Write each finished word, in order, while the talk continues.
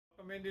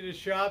Welcome into the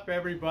shop,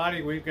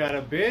 everybody. We've got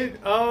a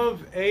bit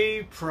of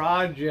a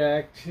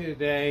project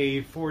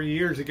today. 4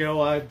 years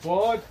ago, I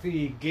bought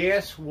the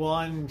Gas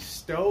One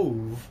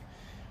stove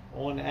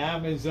on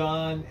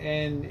Amazon,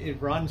 and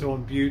it runs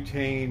on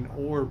butane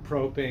or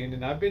propane.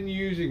 And I've been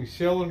using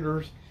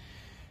cylinders,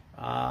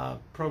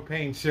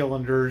 propane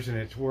cylinders, and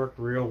it's worked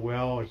real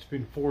well. It's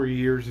been 4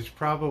 years. It's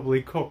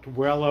probably cooked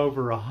well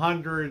over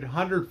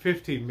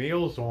 150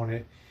 meals on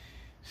it.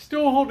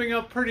 Still holding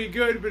up pretty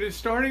good, but it's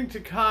starting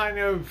to kind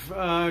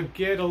of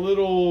get a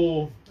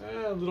little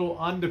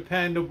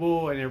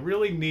undependable, and it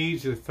really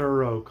needs a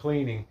thorough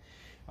cleaning.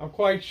 I'm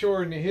quite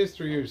sure in the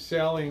history of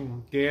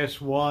selling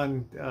Gas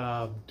One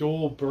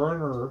dual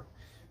burner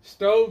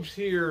stoves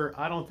here,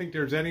 I don't think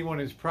there's anyone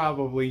who's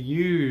probably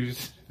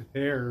used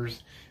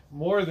theirs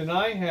more than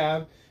I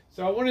have.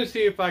 So I want to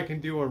see if I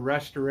can do a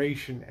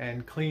restoration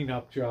and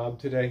cleanup job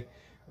today.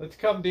 Let's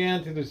come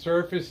down to the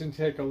surface and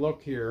take a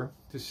look here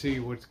to see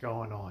what's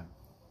going on.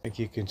 I think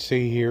you can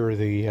see here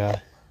the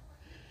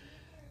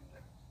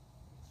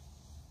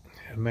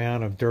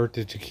amount of dirt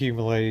that's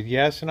accumulated.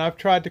 Yes, and I've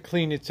tried to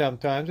clean it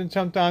sometimes, and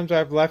sometimes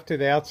I've left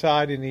it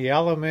outside in the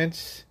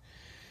elements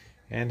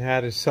and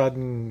had a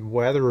sudden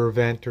weather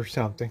event or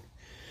something.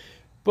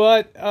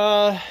 But,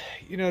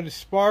 you know, the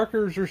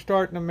sparkers are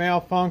starting to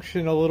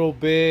malfunction a little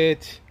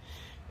bit,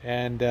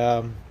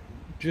 and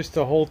just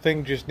the whole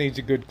thing just needs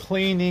a good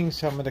cleaning.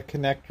 Some of the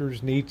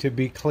connectors need to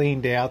be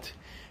cleaned out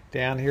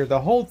down here.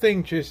 The whole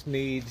thing just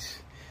needs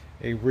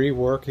a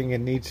reworking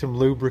and needs some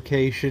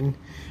lubrication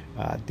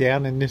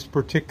down in this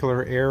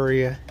particular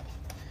area,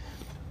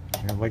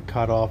 you know, like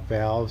cut-off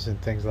valves and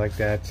things like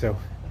that. So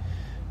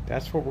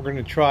that's what we're going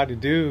to try to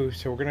do.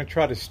 So we're going to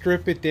try to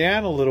strip it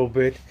down a little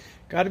bit.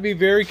 Got to be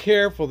very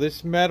careful.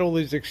 This metal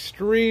is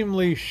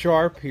extremely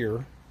sharp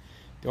here.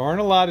 There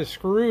aren't a lot of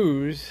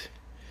screws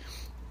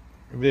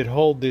that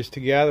hold this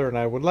together, and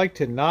I would like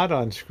to not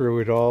unscrew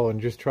it all and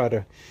just try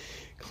to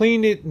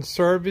clean it and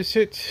service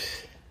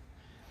it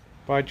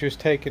by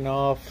just taking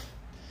off,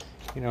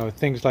 you know,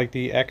 things like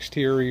the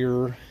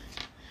exterior,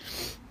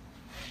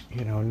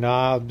 you know,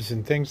 knobs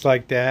and things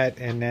like that,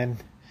 and then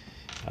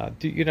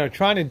you know,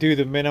 trying to do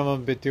the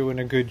minimum but doing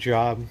a good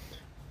job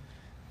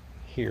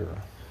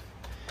here,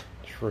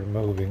 just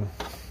removing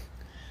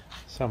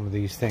some of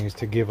these things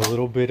to give a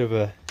little bit of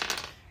a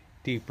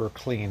deeper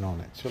clean on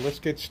it. So let's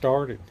get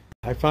started.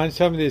 I find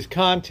some of this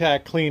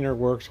contact cleaner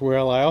works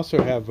well. I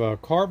also have a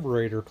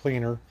carburetor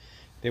cleaner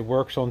that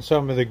works on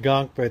some of the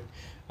gunk, but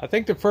I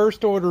think the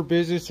first order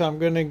business, I'm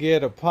going to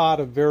get a pot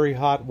of very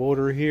hot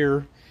water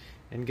here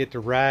and get the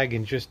rag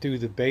and just do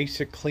the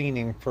basic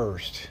cleaning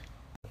first.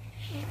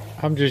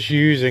 I'm just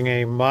using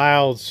a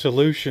mild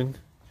solution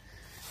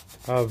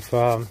of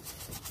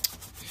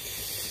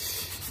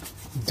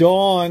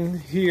Dawn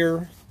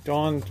here.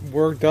 Dawn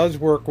does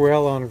work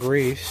well on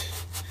grease.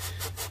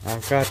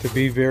 I've got to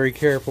be very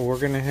careful. We're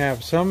going to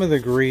have some of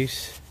the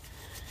grease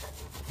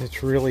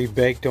that's really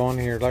baked on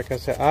here. Like I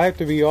said, I have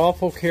to be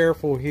awful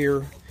careful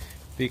here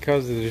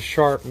because of the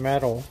sharp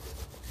metal.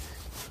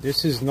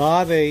 This is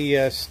not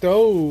a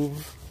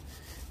stove.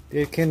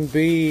 It can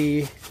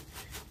be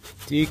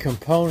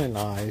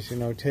decomponentized, you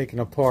know, taken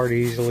apart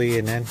easily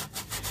and then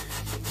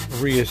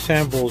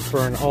reassembled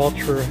for an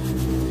ultra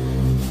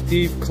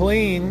deep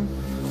clean.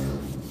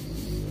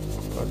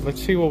 But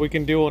let's see what we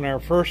can do on our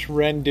first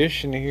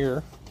rendition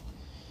here.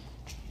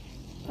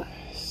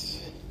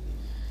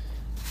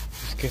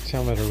 Get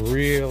some of the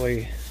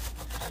really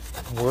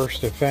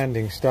worst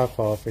offending stuff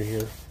off of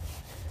here.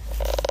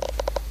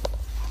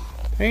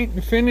 Paint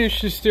and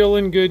finish is still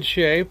in good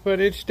shape, but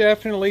it's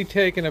definitely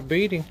taken a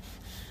beating.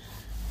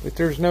 But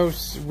there's no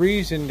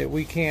reason that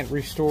we can't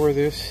restore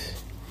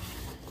this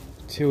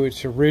to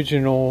its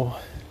original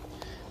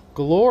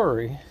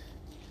glory.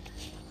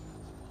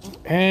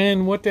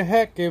 And what the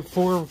heck, get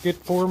 4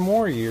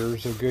 more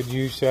years of good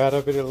use out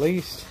of it at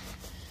least.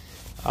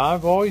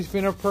 I've always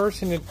been a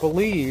person that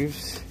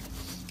believes,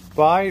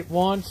 buy it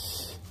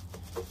once,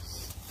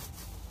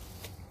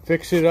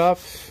 fix it up,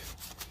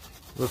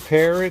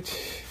 repair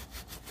it,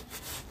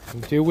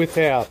 and do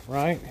without,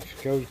 right?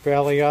 If it goes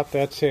belly up,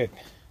 that's it.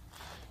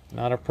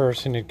 Not a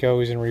person that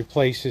goes and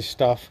replaces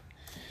stuff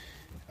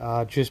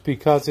just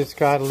because it's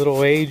got a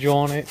little age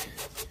on it.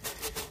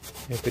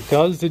 If it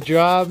does the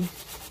job,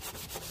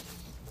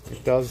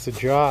 it does the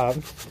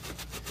job.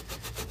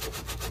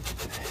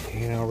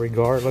 You know,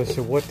 regardless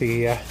of what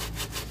the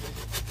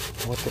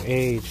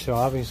age. So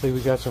obviously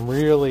we got some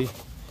really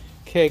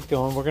caked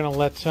on. We're going to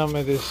let some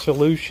of this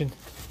solution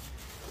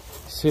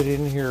sit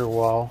in here a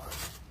while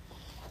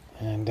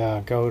and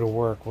go to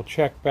work. We'll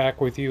check back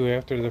with you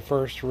after the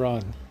first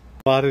run.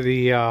 A lot of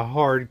the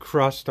hard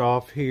crust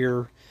off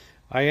here.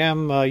 I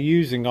am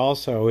using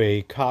also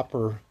a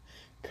copper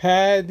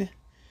pad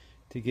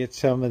to get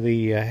some of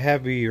the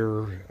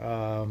heavier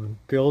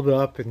build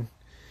up, and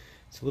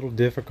it's a little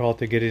difficult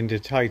to get into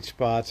tight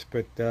spots,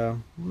 but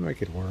we'll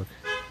make it work.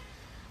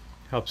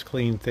 Helps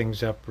clean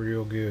things up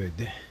real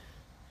good.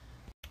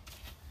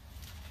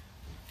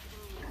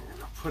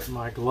 Put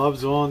my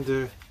gloves on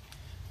to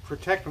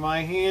protect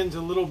my hands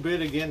a little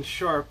bit against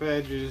sharp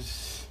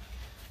edges.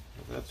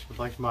 That's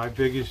like my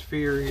biggest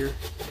fear here.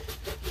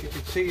 You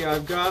can see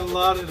I've got a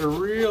lot of the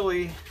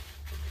really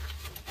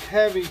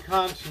heavy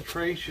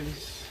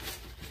concentrations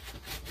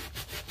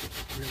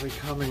really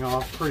coming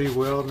off pretty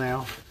well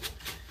now.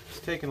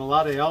 It's taking a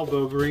lot of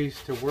elbow grease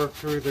to work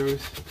through that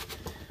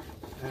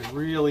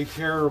really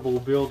terrible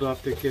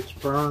buildup that gets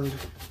burned.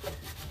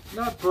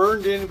 Not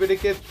burned in, but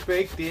it gets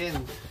baked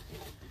in.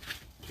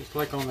 Just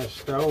like on the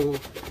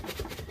stove.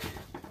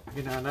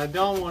 You know, and I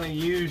don't want to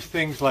use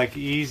things like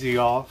Easy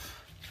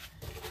Off.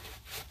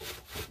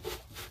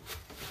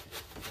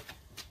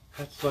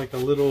 That's like a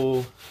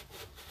little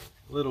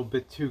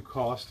bit too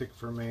caustic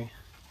for me.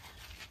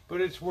 But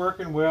it's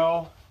working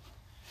well.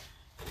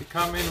 To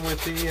come in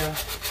with the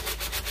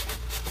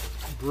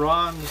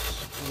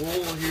bronze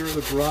wool here,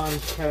 the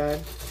bronze pad.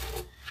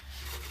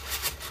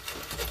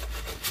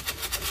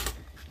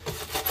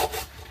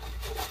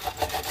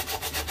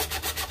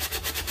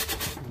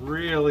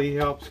 Really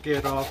helps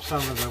get off some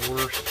of the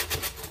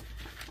worst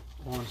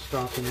on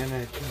stuffing in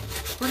it.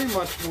 Pretty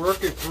much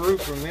work it through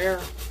from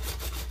there.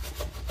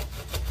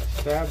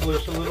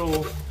 Establish a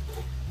little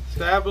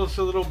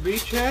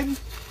beachhead,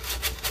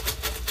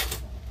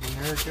 and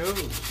there it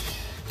goes.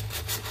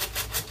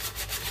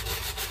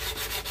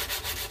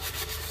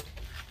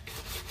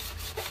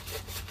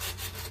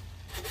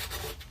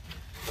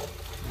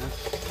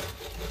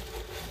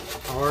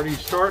 That's already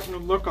starting to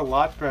look a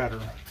lot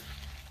better.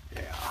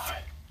 Yeah.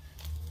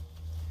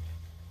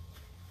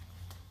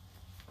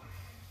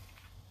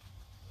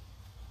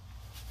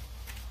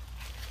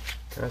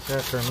 Guys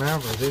have to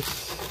remember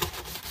this.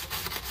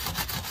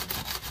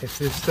 If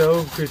this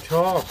stove could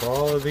talk,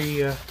 all of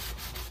the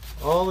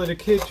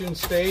kitchen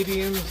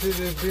stadiums that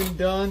have been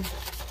done,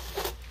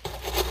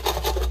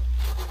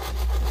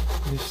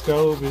 this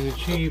stove has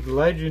achieved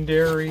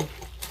legendary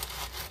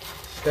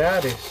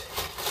status.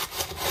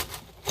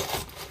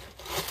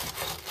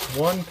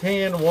 One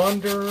pan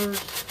wonders.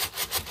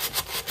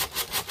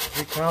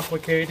 Pretty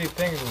complicated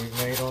things we've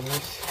made on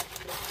this.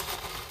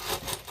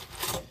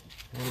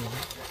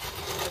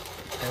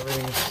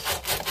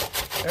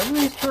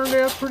 Everything's turned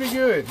out pretty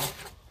good.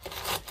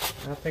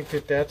 I think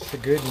that's the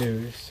good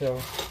news.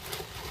 So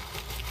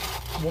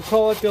we'll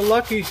call it the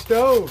lucky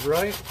stove,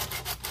 right?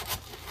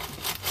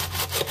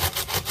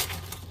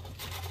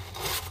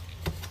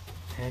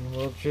 And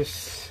we'll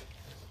just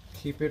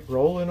keep it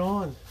rolling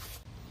on.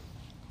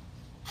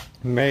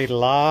 Made a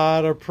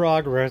lot of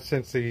progress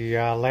since the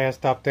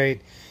last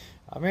update.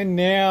 I'm in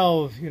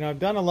now, you know, I've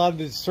done a lot of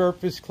the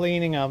surface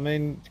cleaning. I'm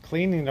in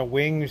cleaning the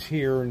wings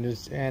here and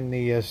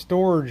the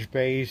storage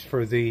bays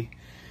for the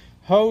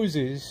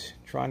hoses.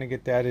 Trying to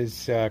get that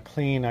as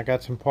clean. I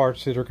got some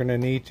parts that are going to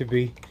need to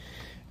be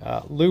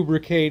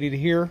lubricated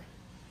here.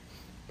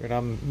 But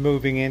I'm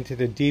moving into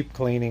the deep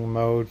cleaning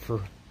mode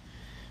for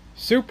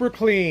super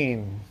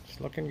clean. It's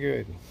looking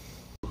good.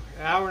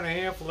 Hour and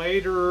a half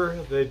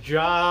later, the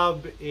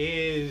job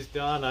is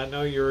done. I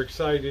know you're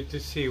excited to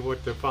see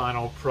what the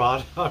final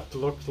product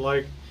looks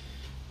like.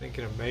 I think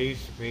it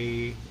amazed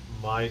me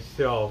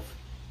myself.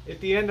 At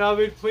the end of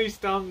it, please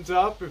thumbs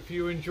up if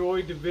you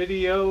enjoyed the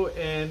video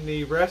and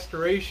the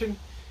restoration.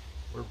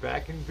 We're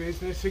back in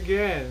business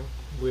again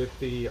with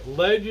the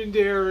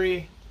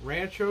legendary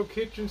Rancho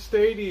Kitchen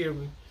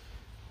Stadium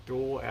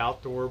dual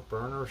outdoor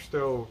burner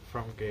stove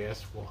from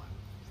Gas One.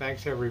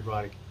 Thanks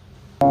everybody.